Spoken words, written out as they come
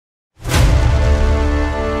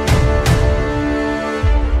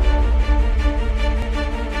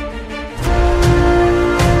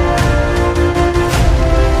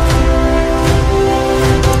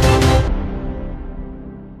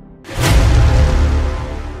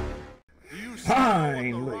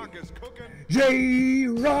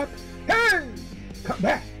J-Rocc. Hey, come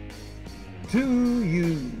back to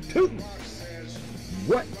you too.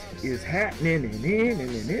 What is happening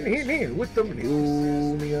with the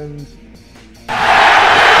millions?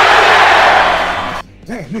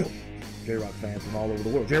 Man, millions. J-Rocc fans from all over the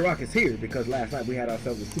world. J-Rocc is here because last night we had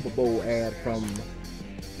ourselves a Super Bowl ad from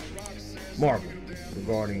Marvel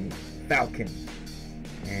regarding Falcon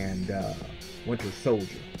and Winter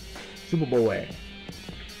Soldier. Super Bowl ad.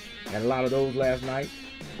 Had a lot of those last night.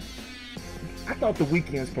 I thought the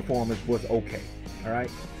Weeknd's performance was okay. Alright?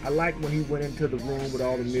 I liked when he went into the room with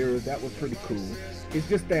all the mirrors. That was pretty cool. It's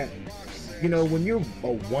just that, you know, when you're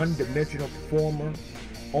a one-dimensional performer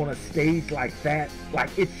on a stage like that,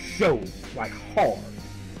 like it shows like hard.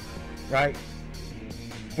 Right?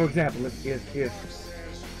 For example, if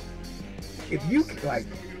you like,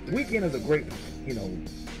 Weeknd is a great, you know,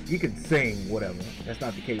 you can sing whatever. That's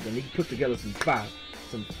not the case. And he put together some fire,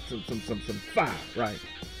 right?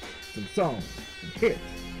 Some songs, some hits.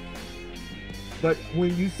 But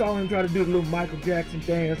when you saw him try to do the little Michael Jackson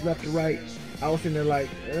dance left to right, I was sitting there like,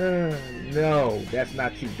 no, that's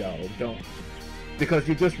not you, dog. Don't, because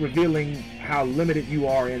you're just revealing how limited you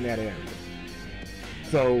are in that area.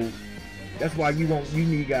 So that's why you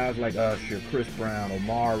need guys like Usher, Chris Brown,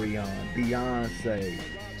 Omarion, Beyonce,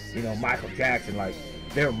 you know, Michael Jackson. Like,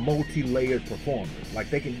 they're multi-layered performers. Like,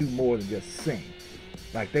 they can do more than just sing.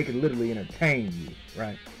 Like, they can literally entertain you,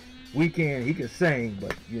 right? Weeknd, he can sing,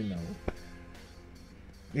 but you know,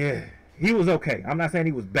 yeah, he was okay. I'm not saying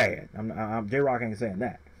he was bad. J-Rocc ain't saying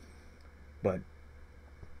that. But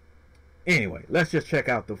anyway, let's just check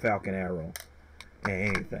out the Falcon arrow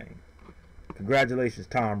and anything. Congratulations,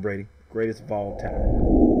 Tom Brady, greatest of all time.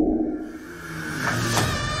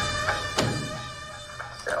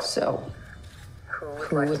 So,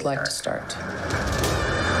 who would like to start?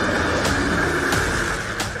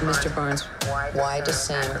 Mr. Barnes, why does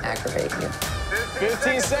Sam aggravate you?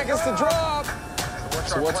 15 seconds to drop.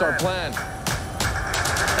 So what's our plan?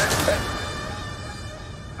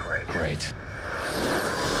 Great.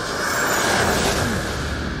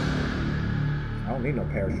 I don't need no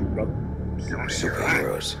parachute, brother.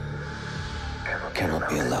 Superheroes cannot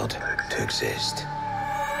be allowed to exist.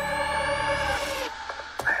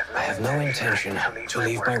 I have no intention to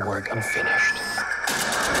leave my work unfinished.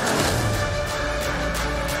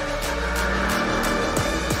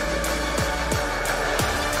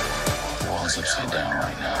 The wall's upside down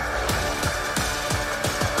right now.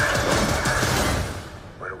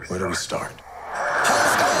 Where do we start?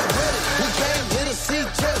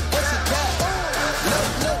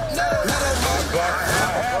 I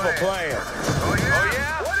have a plan. Oh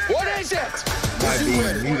yeah? What is it? Might be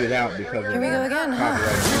muted out because of Here we go again, huh?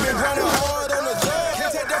 You've been running hard on the job.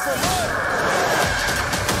 Can't take that from us.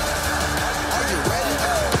 Are you ready?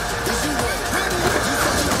 Is you ready?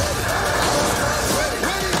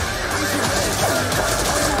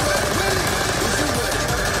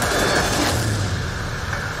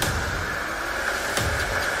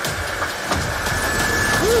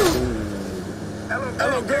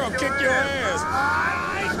 Hello, girl, kick your ass.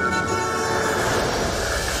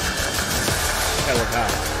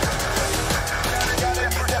 helicopter.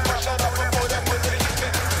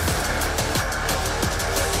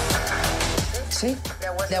 See?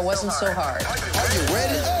 That wasn't so hard. Are you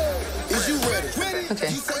ready? Is you ready?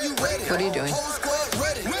 Okay. What are you doing?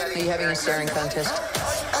 Are you having a staring contest?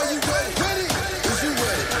 Are you ready? Is you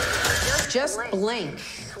ready? Just blink.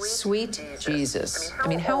 Sweet Jesus. I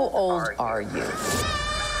mean, how old are you?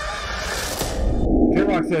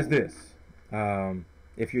 J-Rocc says this.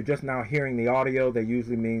 If you're just now hearing the audio, that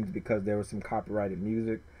usually means because there was some copyrighted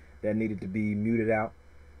music that needed to be muted out.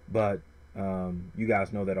 But you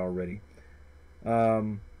guys know that already.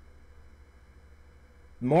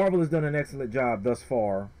 Marvel has done an excellent job thus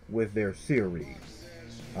far with their series.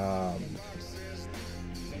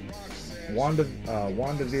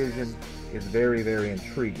 WandaVision is very, very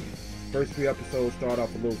intriguing. First 3 episodes start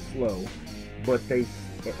off a little slow, but they,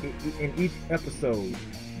 in each episode,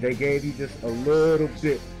 they gave you just a little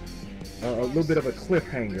bit of a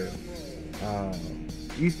cliffhanger,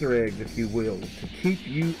 Easter eggs, if you will, to keep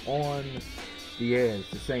you on the edge,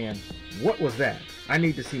 to saying, what was that? I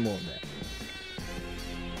need to see more of that.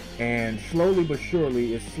 And slowly but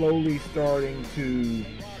surely, it's slowly starting to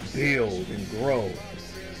build and grow.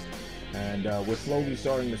 And we're slowly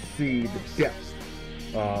starting to see the depth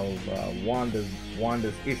of Wanda's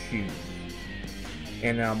issues.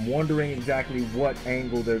 And I'm wondering exactly what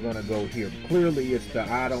angle they're going to go here. Clearly, it's the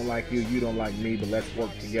I don't like you, you don't like me, but let's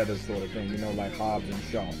work together sort of thing, you know, like Hobbs and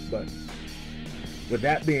Shaw. But with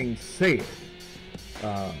that being said,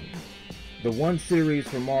 The one series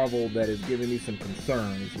from Marvel that is giving me some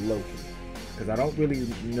concern is Loki, because I don't really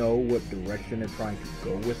know what direction they're trying to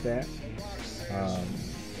go with that.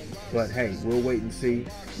 But hey, we'll wait and see.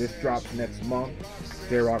 This drops next month.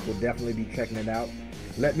 J-Rocc will definitely be checking it out.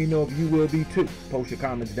 Let me know if you will be too. Post your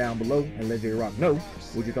comments down below and let J-Rocc know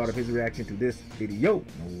what you thought of his reaction to this video.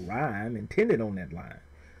 No rhyme intended on that line.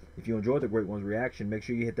 If you enjoyed the Great One's reaction, make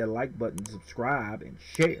sure you hit that like button, subscribe, and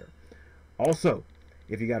share. Also,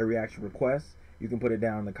 if you got a reaction request, you can put it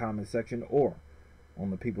down in the comment section or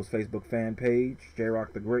on the People's Facebook fan page,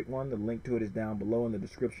 J-Rocc the Great One. The link to it is down below in the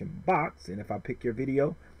description box. And if I pick your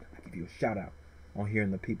video, I'll give you a shout out on here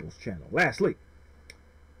in the People's channel. Lastly,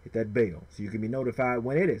 hit that bell so you can be notified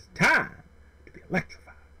when it is time to be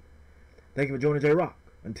electrified. Thank you for joining J-Rocc.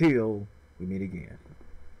 Until we meet again.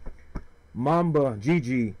 Mamba,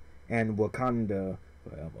 Gigi, and Wakanda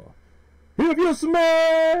forever. If you smell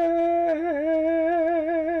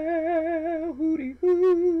hootie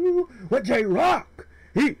hoo, what J-Rocc,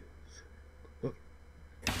 he